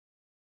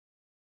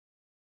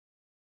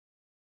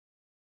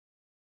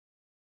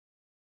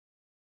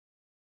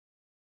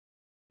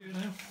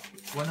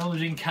When I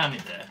was in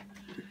Canada,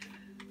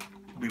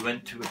 we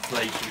went to a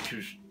place which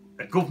was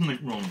a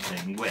government-run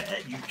thing where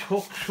you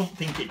took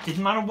something, it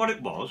didn't matter what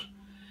it was,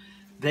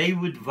 they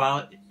would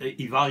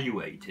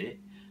evaluate it,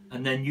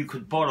 and then you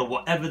could borrow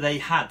whatever they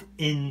had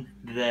in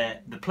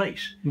the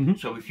place.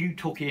 So if you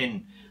took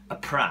in a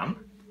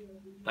pram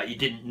that you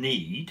didn't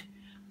need,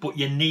 but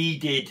you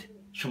needed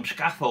some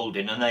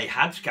scaffolding and they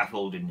had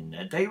scaffolding in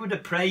there, they would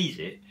appraise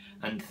it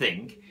and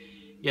think,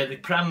 yeah, the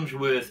pram's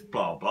worth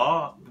blah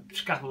blah,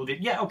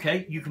 scaffolding, yeah,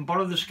 okay, you can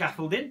borrow the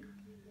scaffolding.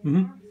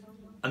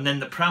 And then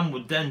the pram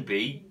would then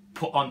be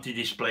put onto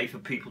display for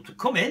people to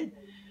come in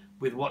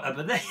with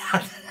whatever they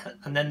had,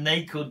 and then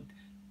they could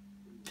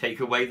take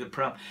away the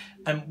pram.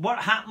 And what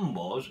happened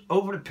was,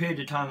 over a period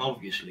of time,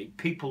 obviously,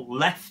 people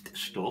left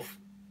stuff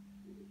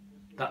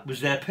that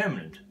was there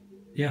permanent.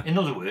 Yeah. In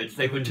other words,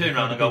 they would turn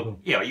around and go,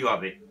 yeah, you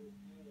have it.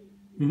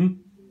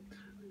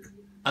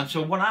 And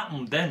so what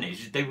happened then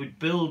is they would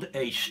build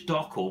a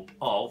stock up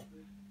of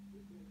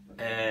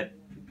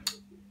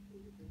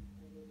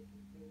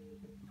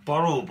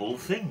borrowable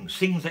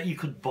things that you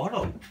could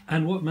borrow.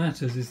 And what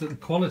matters is that the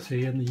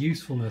quality and the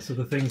usefulness of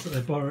the things that they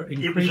borrow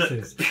increases. It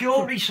was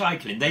pure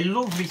recycling. They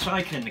love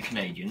recycling, the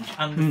Canadians,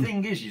 and the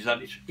thing is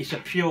that it's a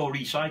pure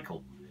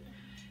recycle.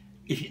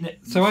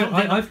 So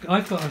I've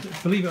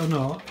got, believe it or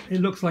not, it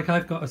looks like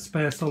I've got a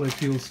spare solid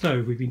fuel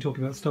stove. We've been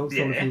talking about solid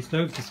fuel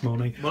stoves this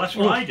morning. Well, that's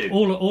what I do.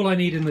 All I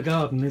need in the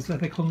garden is,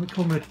 they call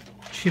them a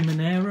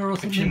chimenea or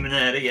something. A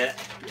chimenea, yeah.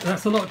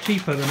 That's a lot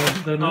cheaper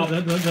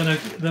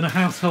than a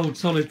household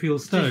solid fuel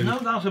stove. There's no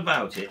doubt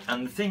about it.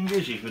 And the thing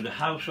is with a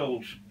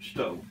household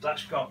stove,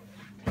 that's got,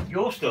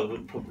 your stove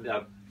would probably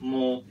have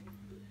more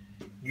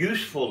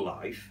useful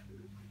life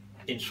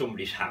in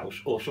somebody's house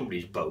or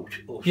somebody's boat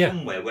or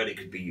somewhere where it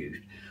could be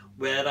used.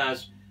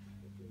 Whereas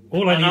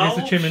all I need is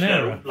a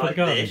chimenea like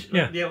this,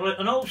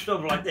 an old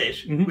stove like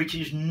this, which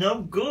is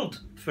no good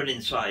for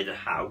inside a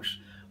house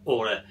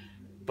or a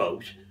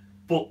boat,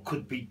 but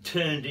could be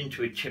turned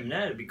into a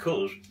chimenea,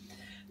 because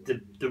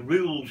the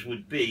rules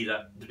would be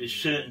that there is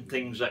certain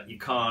things that you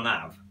can't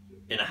have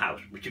in a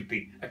house, which would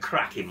be a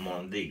crack in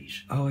one of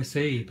these. Oh, I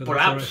see. But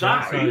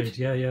outside,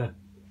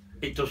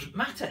 it doesn't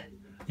matter.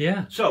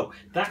 Yeah. So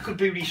that could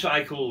be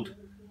recycled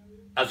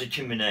as a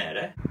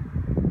chimenea.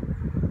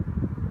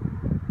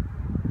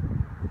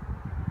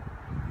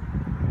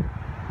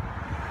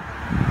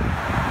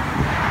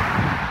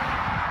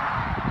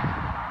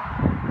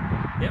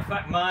 In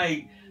fact,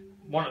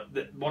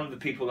 one of the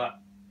people that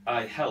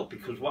I help,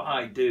 because what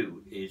I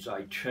do is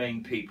I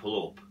train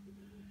people up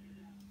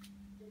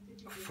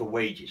for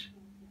wages.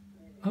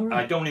 Oh,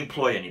 right. I don't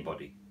employ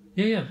anybody.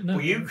 No,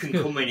 but you can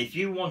come in if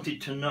you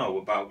wanted to know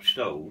about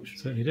stoves.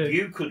 Certainly do.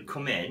 You could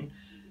come in,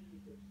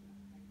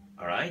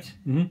 all right,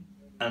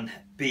 and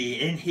be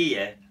in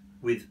here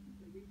with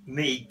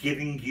me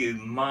giving you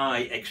my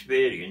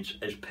experience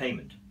as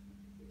payment.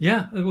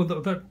 Yeah, well,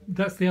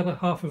 that's the other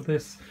half of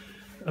this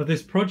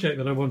project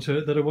that I want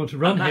to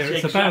run here.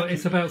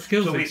 It's about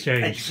skills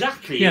exchange.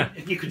 Exactly. Yeah.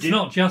 It's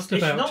not just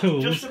about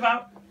tools. Just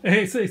about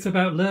it's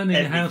about learning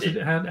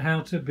everything.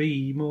 how to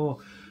be more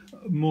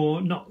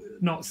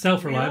not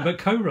self-reliant but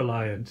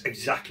co-reliant.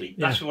 Exactly.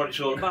 That's what it's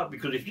all about.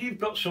 Because if you've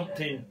got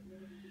something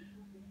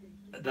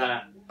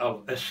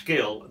of a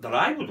skill that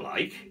I would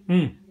like,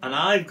 and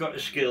I've got a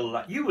skill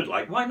that you would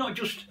like, why not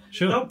just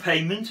no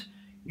payment?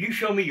 You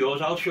show me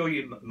yours, I'll show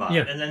you mine.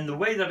 And then the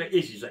way that it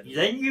is that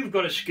then you've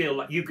got a skill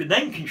that you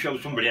can show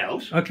somebody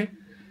else. Okay.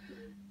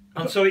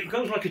 And so it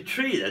goes like a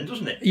tree then,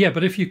 doesn't it? Yeah,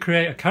 but if you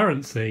create a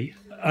currency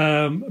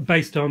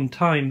based on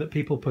time that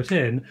people put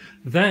in,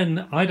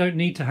 then I don't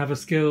need to have a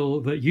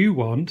skill that you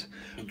want.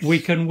 We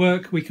can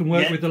work with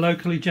the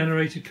locally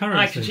generated currency.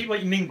 I can see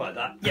what you mean by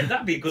that. Yeah,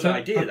 that'd be a good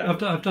idea.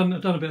 I've done a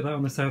bit of that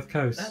on the south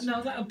coast.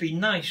 No, that would be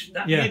nice.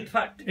 That'd be, in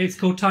fact, it's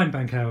called time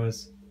bank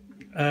hours.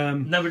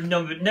 Never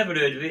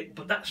heard of it,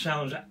 but that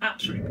sounds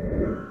absolutely.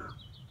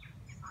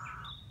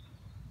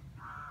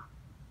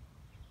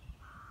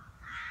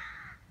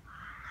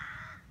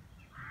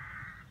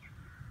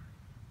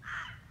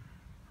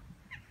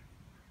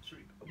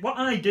 What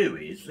I do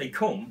is they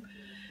come,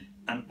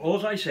 and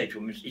all I say to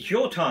them is, "It's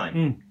your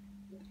time.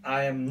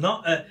 I am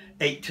not a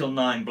 8 till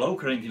 9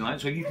 bloke or anything like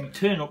that. So you can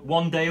turn up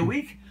 1 day a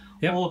week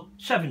or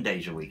 7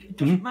 days a week. It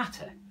doesn't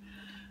matter.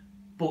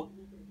 But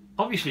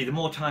obviously, the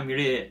more time you're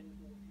here,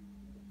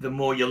 the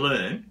more you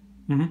learn,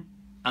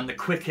 and the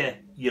quicker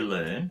you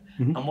learn.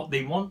 And what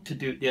they want to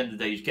do at the end of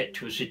the day is get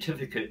to a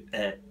certificate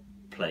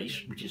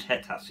place, which is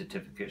HETAS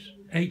certificates.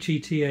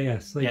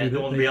 HETAS. Yeah,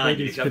 the one behind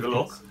you, if you have a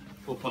look,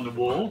 up on the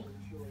wall.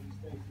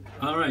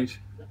 All right.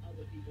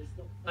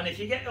 And if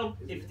you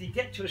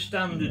get to a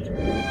standard,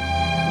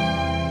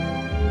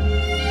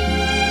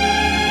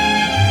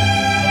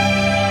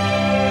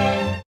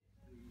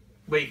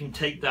 where you can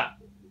take that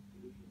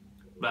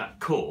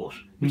course,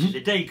 which is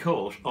a day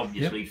course,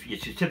 obviously, for your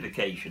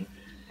certification.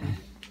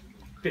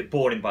 A bit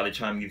boring by the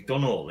time you've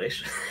done all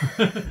this.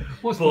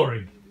 What's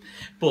boring?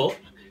 But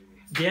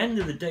the end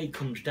of the day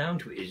comes down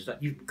to it is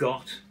that you've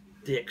got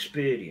the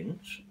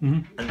experience,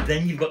 and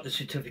then you've got the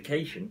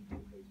certification.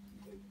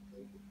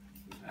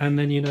 and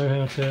then you know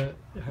how to